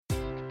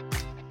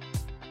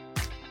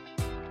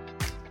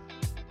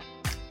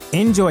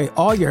Enjoy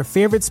all your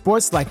favorite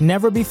sports like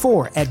never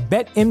before at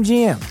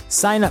BetMGM.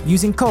 Sign up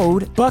using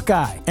code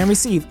Buckeye and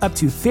receive up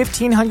to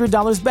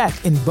 $1,500 back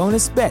in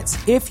bonus bets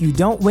if you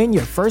don't win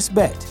your first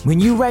bet. When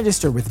you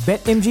register with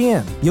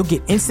BetMGM, you'll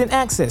get instant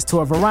access to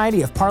a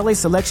variety of parlay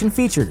selection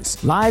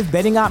features, live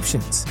betting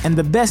options, and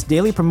the best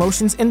daily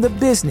promotions in the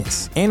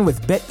business. And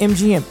with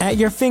BetMGM at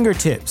your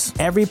fingertips,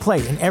 every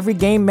play and every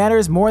game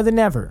matters more than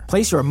ever.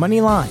 Place your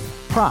money line,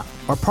 prop,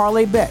 or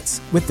parlay bets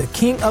with the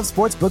king of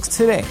sportsbooks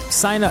today.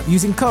 Sign up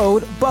using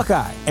code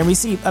Buckeye and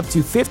receive up to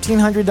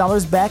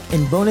 $1,500 back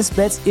in bonus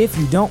bets if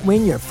you don't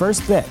win your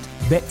first bet.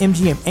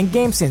 BetMGM and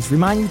GameSense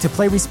remind you to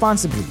play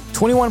responsibly.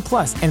 21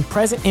 plus and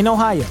present in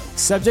Ohio,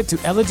 subject to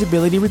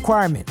eligibility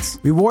requirements.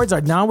 Rewards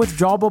are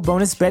non-withdrawable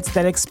bonus bets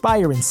that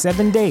expire in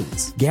 7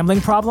 days. Gambling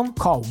problem?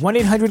 Call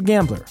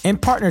 1-800-GAMBLER. In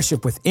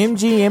partnership with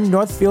MGM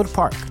Northfield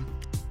Park.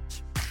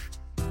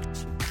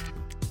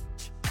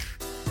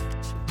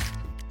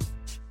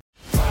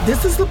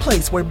 This is the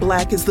place where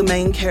Black is the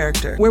main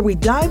character, where we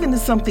dive into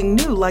something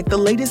new like the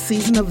latest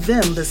season of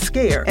Them, The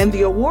Scare, and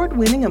the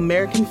award-winning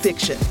American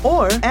Fiction.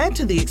 Or add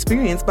to the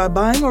experience by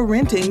buying or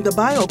renting the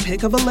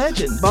biopic of a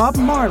legend, Bob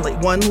Marley,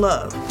 One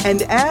Love.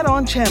 And add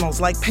on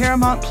channels like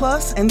Paramount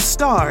Plus and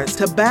Stars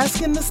to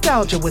bask in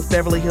nostalgia with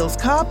Beverly Hills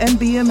Cop and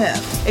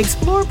BMF.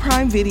 Explore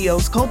Prime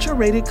Video's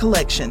culture-rated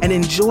collection and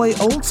enjoy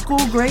old school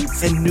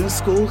greats and new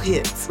school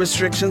hits.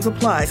 Restrictions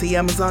apply. See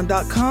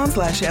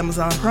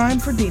Amazon.com/Amazon Prime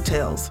for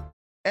details.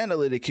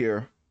 Analytic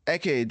here,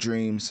 aka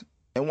Dreams,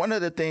 and one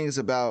of the things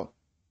about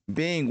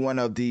being one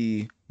of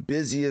the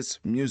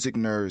busiest music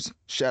nerds,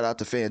 shout out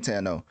to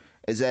Fantano,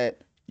 is that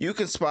you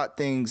can spot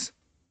things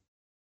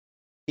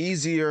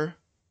easier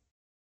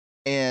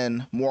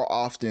and more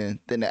often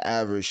than the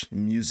average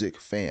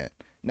music fan.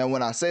 Now,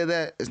 when I say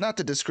that, it's not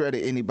to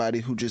discredit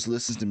anybody who just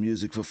listens to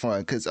music for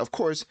fun, because of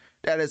course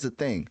that is a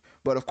thing.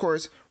 But of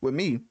course, with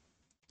me,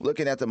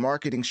 looking at the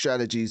marketing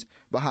strategies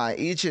behind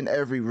each and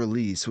every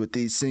release with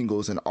these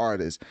singles and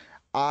artists,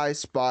 I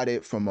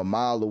spotted from a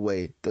mile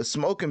away. The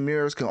smoke and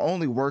mirrors can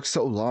only work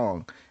so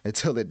long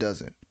until it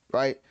doesn't,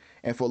 right?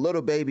 And for Lil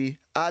Baby,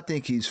 I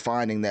think he's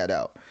finding that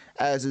out,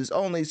 as there's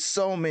only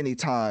so many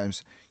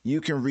times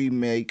you can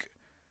remake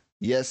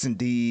Yes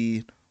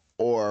Indeed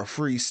or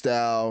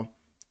Freestyle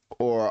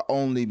or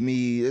Only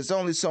Me. There's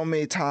only so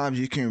many times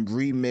you can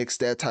remix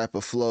that type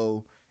of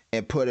flow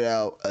and put it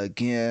out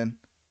again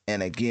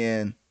and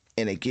again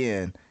and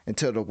again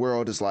until the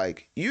world is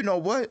like, you know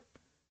what?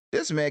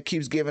 This man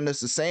keeps giving us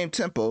the same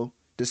tempo,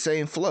 the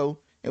same flow,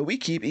 and we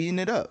keep eating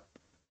it up.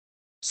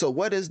 So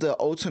what is the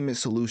ultimate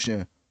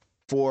solution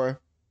for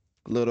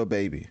Lil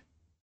Baby?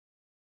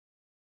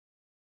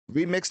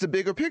 Remix the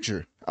bigger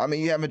picture. I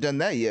mean, you haven't done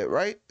that yet,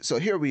 right? So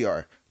here we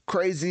are.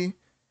 Crazy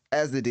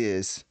as it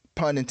is,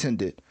 pun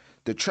intended.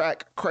 The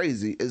track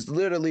Crazy is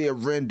literally a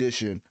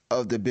rendition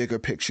of the bigger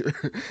picture.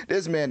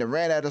 This man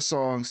ran out of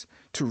songs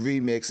to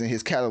remix in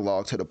his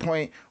catalog to the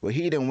point where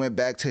he then went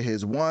back to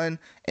his one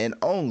and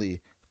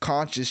only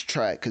conscious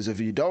track. Because if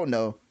you don't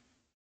know,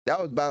 that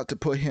was about to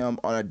put him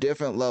on a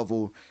different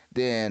level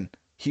than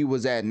he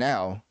was at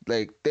now.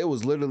 Like, they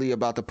was literally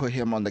about to put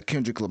him on the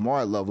Kendrick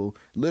Lamar level.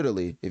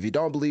 Literally. If you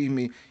don't believe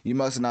me, you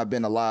must have not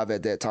been alive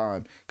at that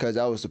time, because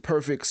that was the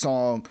perfect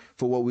song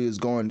for what we was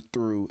going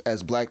through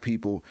as black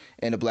people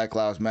in the Black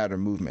Lives Matter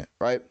movement,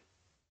 right?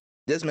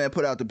 This man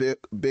put out the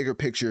bigger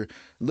picture,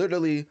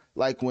 literally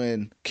like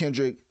when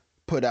Kendrick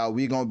put out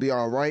We Gonna Be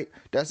Alright.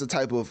 That's the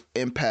type of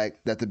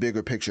impact that the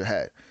bigger picture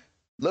had.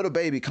 Lil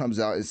Baby comes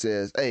out and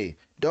says, hey,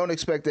 don't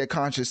expect that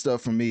conscious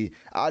stuff from me.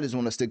 I just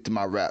want to stick to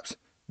my raps.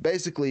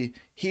 Basically,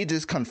 he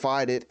just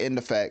confided in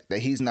the fact that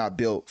he's not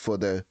built for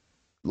the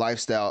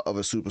lifestyle of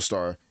a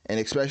superstar, and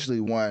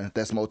especially one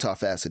that's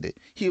multifaceted.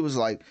 He was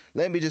like,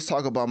 let me just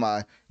talk about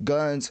my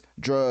guns,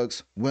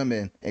 drugs,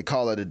 women, and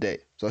call it a day.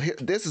 So here,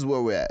 this is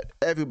where we're at.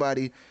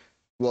 Everybody,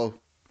 well,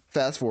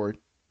 fast forward,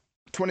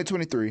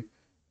 2023,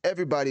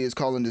 everybody is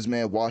calling this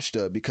man washed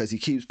up because he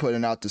keeps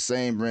putting out the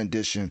same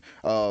rendition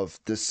of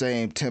the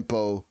same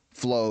tempo,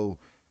 flow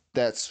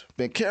that's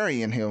been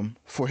carrying him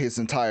for his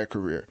entire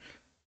career.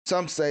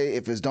 Some say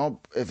if it's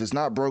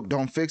not broke,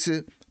 don't fix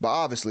it. But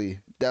obviously,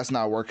 that's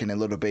not working in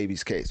Lil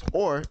Baby's case.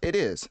 Or it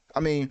is.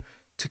 I mean,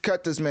 to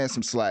cut this man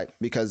some slack,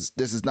 because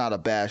this is not a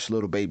bash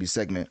Lil Baby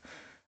segment,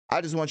 I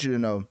just want you to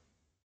know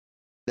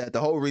that the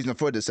whole reason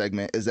for this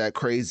segment is that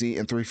Crazy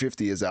and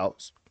 350 is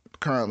out.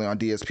 Currently on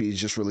DSP, is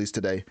just released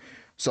today.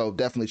 So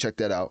definitely check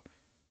that out.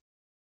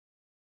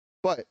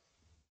 But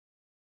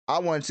I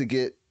wanted to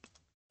get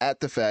at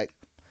the fact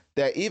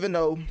that even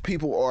though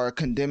people are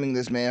condemning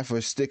this man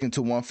for sticking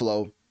to one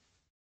flow,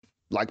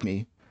 like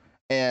me,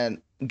 and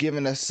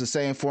giving us the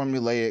same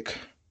formulaic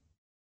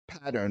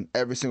pattern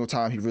every single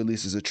time he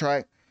releases a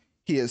track,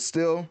 he is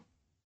still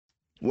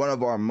one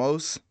of our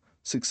most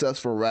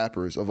successful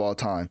rappers of all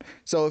time.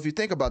 So if you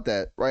think about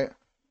that, right?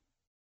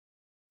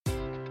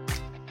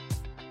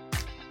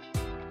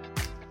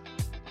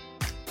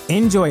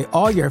 Enjoy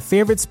all your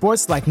favorite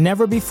sports like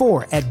never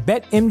before at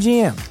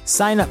BetMGM.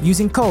 Sign up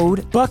using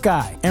code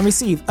Buckeye and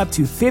receive up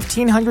to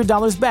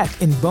 $1,500 back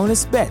in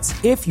bonus bets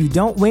if you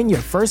don't win your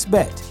first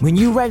bet. When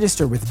you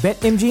register with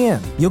BetMGM,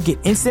 you'll get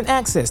instant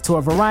access to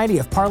a variety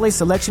of parlay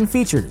selection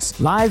features,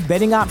 live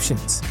betting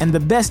options, and the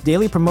best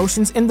daily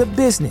promotions in the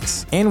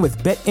business. And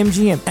with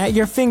BetMGM at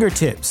your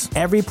fingertips,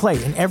 every play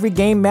and every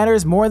game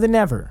matters more than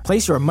ever.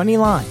 Place your money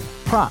line,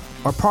 prop,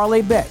 or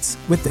parlay bets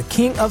with the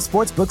king of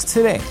sportsbooks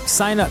today.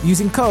 Sign up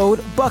using code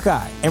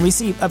Buckeye and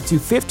receive up to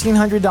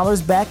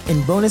 $1,500 back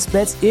in bonus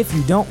bets if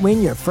you don't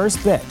win your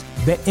first bet.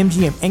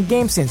 BetMGM and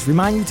GameSense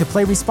remind you to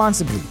play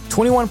responsibly.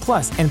 21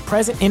 plus and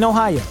present in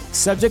Ohio,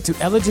 subject to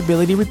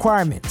eligibility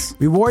requirements.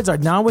 Rewards are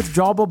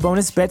non-withdrawable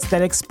bonus bets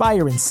that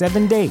expire in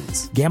 7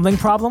 days. Gambling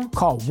problem?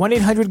 Call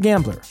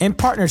 1-800-GAMBLER. In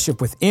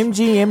partnership with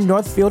MGM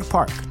Northfield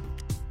Park.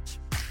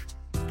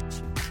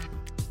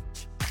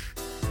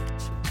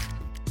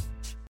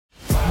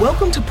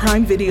 Welcome to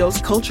Prime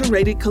Video's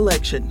culture-rated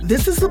collection.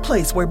 This is the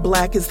place where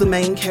Black is the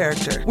main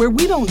character, where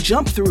we don't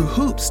jump through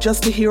hoops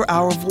just to hear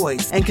our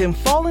voice and can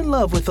fall in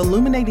love with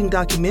illuminating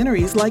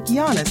documentaries like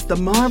Giannis, The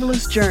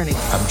Marvelous Journey.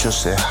 I'm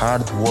just a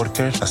hard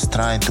worker that's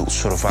trying to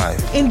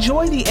survive.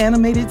 Enjoy the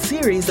animated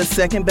series, The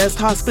Second Best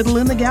Hospital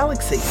in the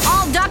Galaxy.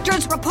 All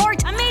doctors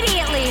report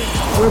immediately!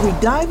 Where we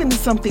dive into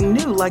something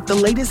new like the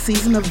latest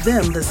season of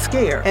Them, The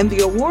Scare, and the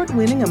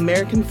award-winning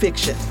American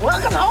Fiction.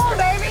 Welcome home,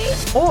 baby!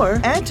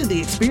 Or add to the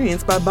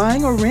experience by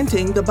buying or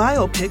renting the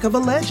biopic of a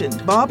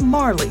legend, Bob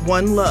Marley,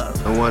 One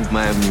Love. I want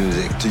my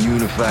music to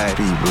unify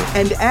people.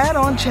 And add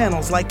on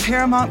channels like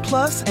Paramount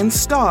Plus and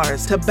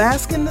Stars to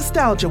bask in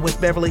nostalgia with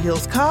Beverly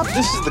Hills Cop.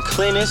 This is the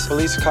cleanest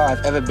police car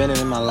I've ever been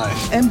in my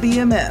life. And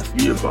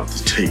BMF. You're about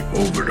to take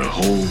over the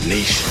whole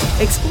nation.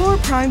 Explore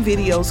Prime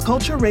Video's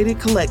culture-rated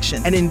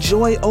collection and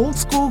enjoy old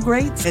school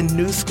greats and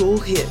new school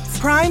hits.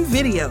 Prime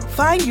Video.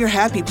 Find your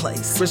happy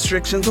place.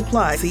 Restrictions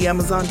apply. See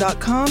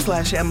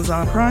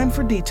Amazon.com/Amazon Prime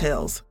for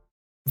details.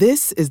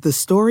 This is the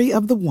story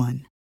of the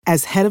one.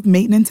 As head of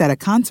maintenance at a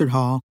concert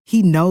hall,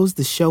 he knows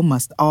the show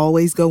must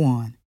always go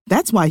on.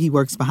 That's why he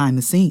works behind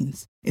the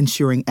scenes,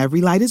 ensuring every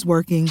light is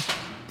working,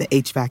 the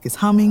HVAC is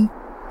humming,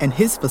 and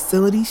his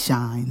facility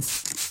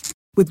shines.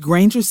 With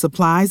Grainger's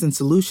supplies and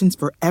solutions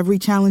for every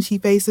challenge he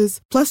faces,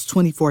 plus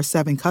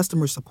 24/7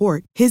 customer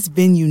support, his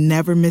venue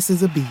never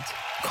misses a beat.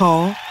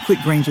 Call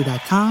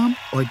quickgrainger.com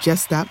or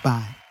just stop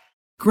by.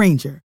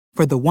 Grainger,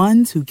 for the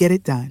ones who get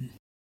it done.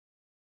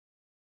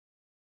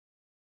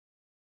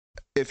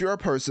 If you're a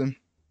person,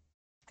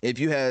 if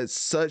you had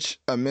such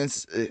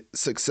immense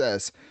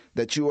success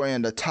that you are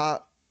in the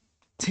top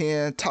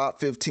 10, top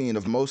 15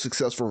 of most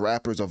successful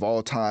rappers of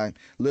all time,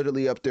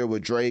 literally up there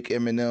with Drake,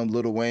 Eminem,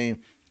 Lil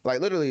Wayne, like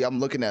literally I'm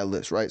looking at a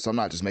list, right? So I'm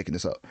not just making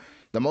this up.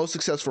 The most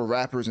successful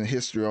rappers in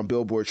history on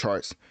Billboard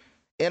charts,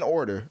 in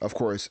order, of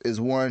course,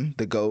 is 1,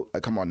 the GOAT,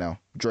 like come on now,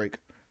 Drake.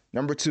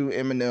 Number 2,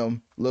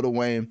 Eminem, Lil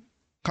Wayne,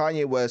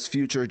 Kanye West,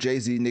 Future,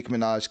 Jay-Z, Nicki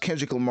Minaj,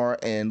 Kendrick Lamar,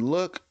 and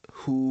look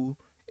who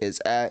is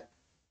at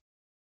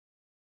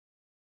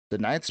the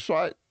 9th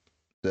spot,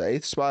 the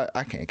 8th spot,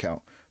 I can't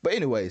count. But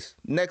anyways,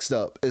 next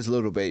up is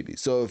Lil Baby.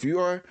 So if you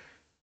are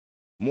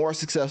more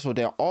successful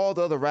than all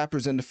the other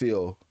rappers in the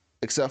field,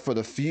 except for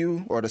the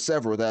few or the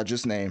several that I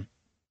just named,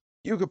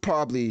 you could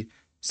probably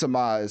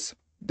surmise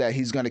that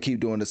he's going to keep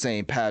doing the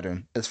same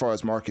pattern as far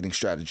as marketing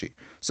strategy.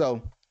 So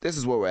this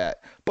is where we're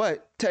at.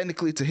 But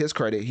technically, to his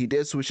credit, he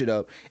did switch it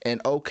up. And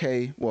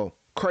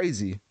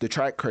Crazy, the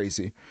track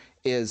Crazy,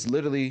 is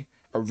literally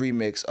a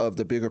remix of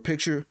The Bigger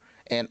Picture.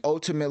 And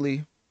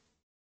ultimately,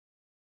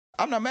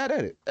 I'm not mad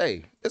at it.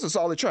 Hey, it's a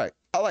solid track.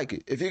 I like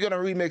it. If you're going to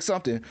remix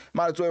something,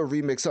 might as well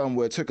remix something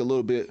where it took a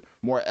little bit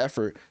more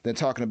effort than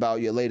talking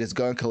about your latest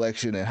gun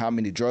collection and how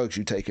many drugs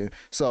you're taking.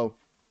 So,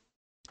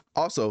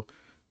 also,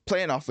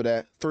 playing off of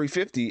that,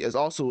 350 is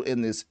also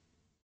in this,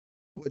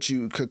 what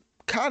you could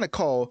kind of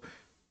call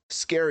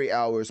Scary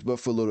Hours,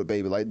 but for Lil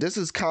Baby. Like, this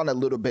is kind of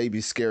Lil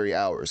Baby's Scary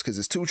Hours, because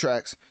it's 2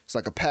 tracks. It's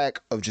like a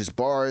pack of just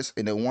bars,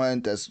 and then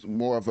one that's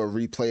more of a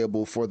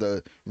replayable for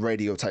the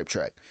radio type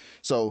track.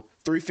 So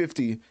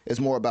 350 is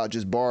more about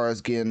just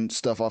bars, getting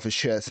stuff off his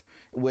chest,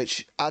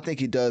 which I think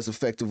he does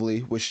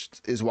effectively, which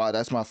is why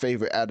that's my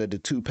favorite out of the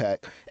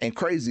 2-pack. And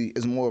Crazy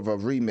is more of a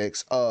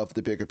remix of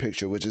The Bigger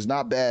Picture, which is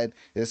not bad.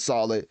 It's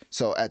solid.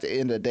 So at the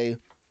end of the day,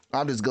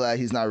 I'm just glad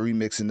he's not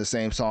remixing the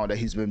same song that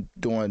he's been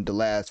doing the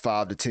last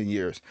 5 to 10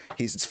 years.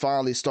 He's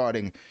finally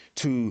starting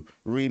to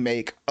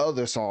remake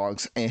other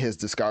songs in his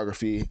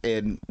discography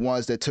and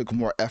ones that took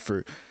more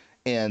effort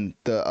in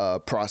the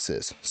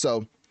process.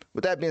 So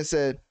with that being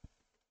said,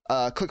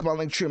 click my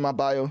link tree in my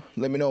bio.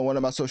 Let me know on one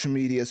of my social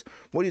medias.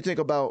 What do you think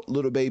about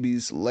Lil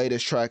Baby's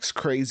latest tracks,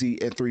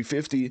 Crazy and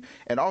 350?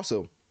 And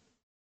also,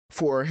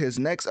 for his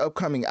next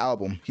upcoming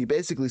album, he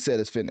basically said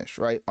it's finished,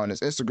 right? On his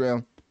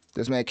Instagram,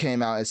 this man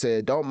came out and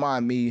said, "Don't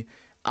mind me,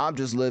 I'm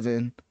just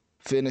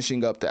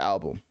finishing up the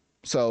album."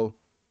 So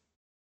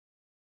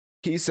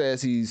he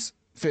says he's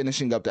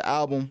finishing up the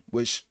album,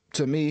 which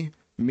to me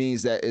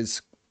means that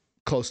it's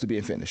close to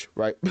being finished,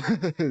 right?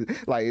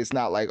 Like, it's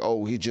not like,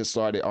 oh, he just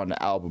started on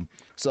the album.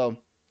 So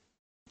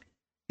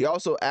He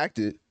also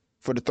acted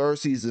for the third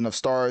season of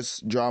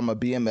Starz drama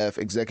BMF,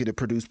 executive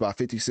produced by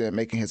 50 Cent,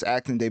 making his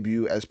acting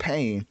debut as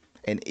Pain,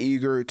 an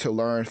eager to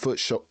learn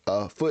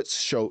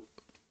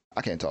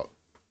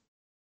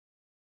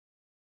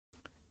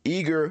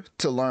eager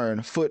to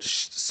learn foot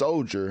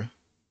soldier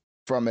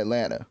from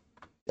Atlanta.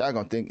 Y'all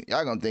gonna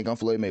think I'm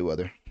Floyd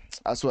Mayweather.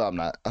 I swear I'm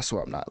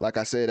not. Like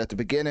I said at the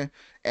beginning,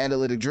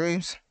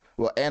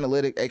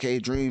 Analytic, aka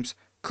Dreams.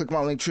 Click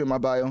my link tree in my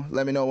bio.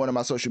 Let me know on one of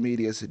my social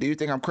medias. Do you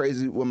think I'm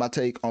crazy with my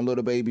take on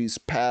Lil Baby's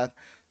path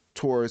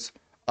towards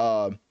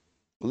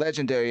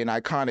legendary and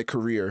iconic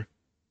career?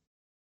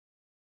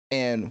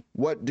 And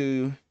what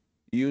do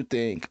you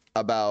think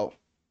about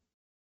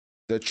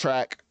the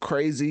track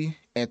Crazy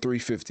and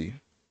 350?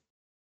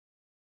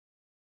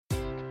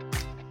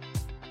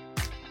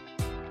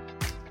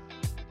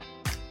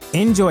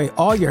 Enjoy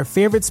all your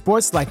favorite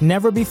sports like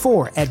never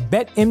before at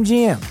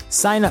BetMGM.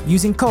 Sign up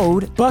using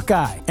code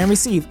Buckeye and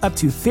receive up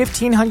to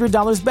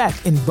 $1,500 back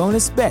in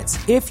bonus bets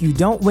if you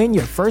don't win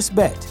your first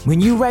bet.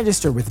 When you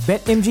register with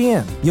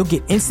BetMGM, you'll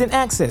get instant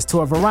access to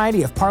a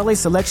variety of parlay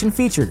selection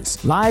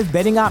features, live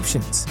betting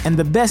options, and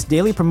the best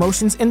daily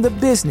promotions in the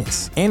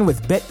business. And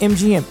with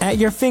BetMGM at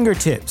your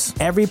fingertips,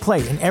 every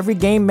play and every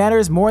game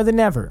matters more than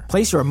ever.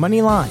 Place your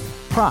money line,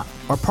 prop,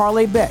 or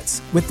parlay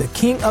bets with the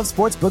king of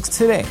sportsbooks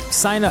today.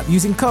 Sign up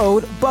using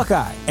code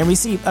Buckeye and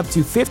receive up to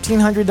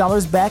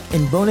 $1,500 back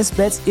in bonus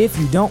bets if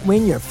you don't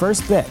win your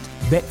first bet.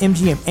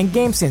 BetMGM and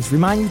GameSense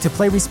remind you to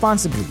play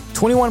responsibly.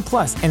 21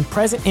 plus and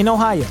present in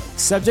Ohio,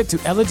 subject to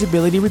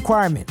eligibility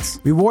requirements.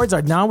 Rewards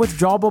are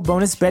non-withdrawable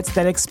bonus bets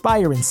that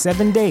expire in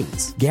 7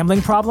 days.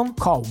 Gambling problem?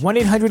 Call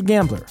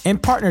 1-800-GAMBLER. In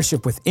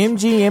partnership with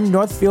MGM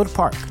Northfield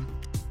Park.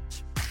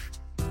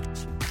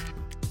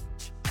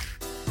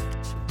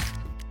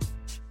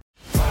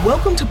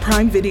 Welcome to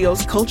Prime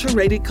Video's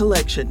Culture-Rated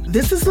Collection.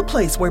 This is the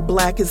place where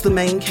Black is the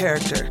main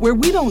character, where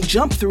we don't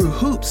jump through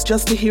hoops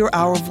just to hear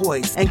our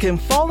voice, and can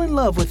fall in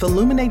love with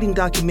illuminating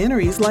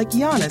documentaries like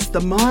Giannis,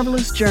 The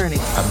Marvelous Journey.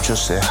 I'm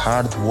just a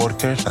hard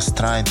worker that's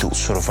trying to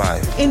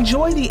survive.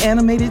 Enjoy the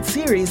animated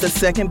series, The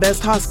Second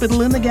Best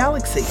Hospital in the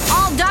Galaxy.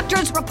 All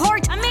doctors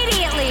report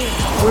immediately.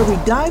 Where we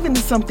dive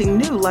into something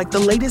new like the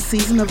latest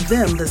season of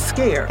Them, The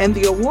Scare, and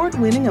the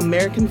award-winning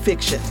American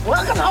Fiction.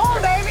 Welcome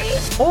home, baby.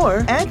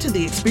 Or add to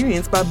the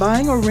experience by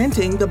buying or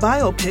renting the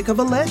biopic of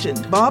a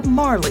legend, Bob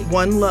Marley,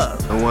 One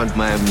Love. I want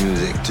my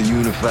music to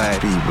unify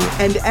people.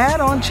 And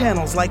add on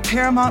channels like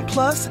Paramount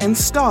Plus and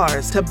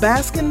Starz to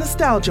bask in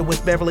nostalgia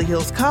with Beverly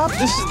Hills Cop.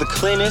 This is the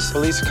cleanest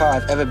police car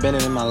I've ever been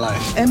in my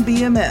life. And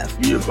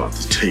BMF. You're about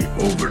to take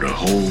over the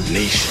whole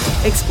nation.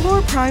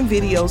 Explore Prime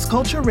Video's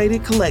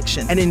Culture-Rated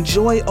Collection and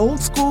enjoy old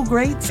school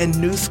greats and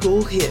new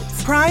school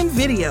hits. Prime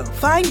Video.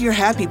 Find your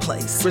happy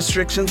place.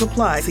 Restrictions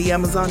apply. See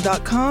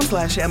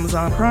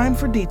Amazon.com/Amazon Prime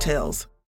for details.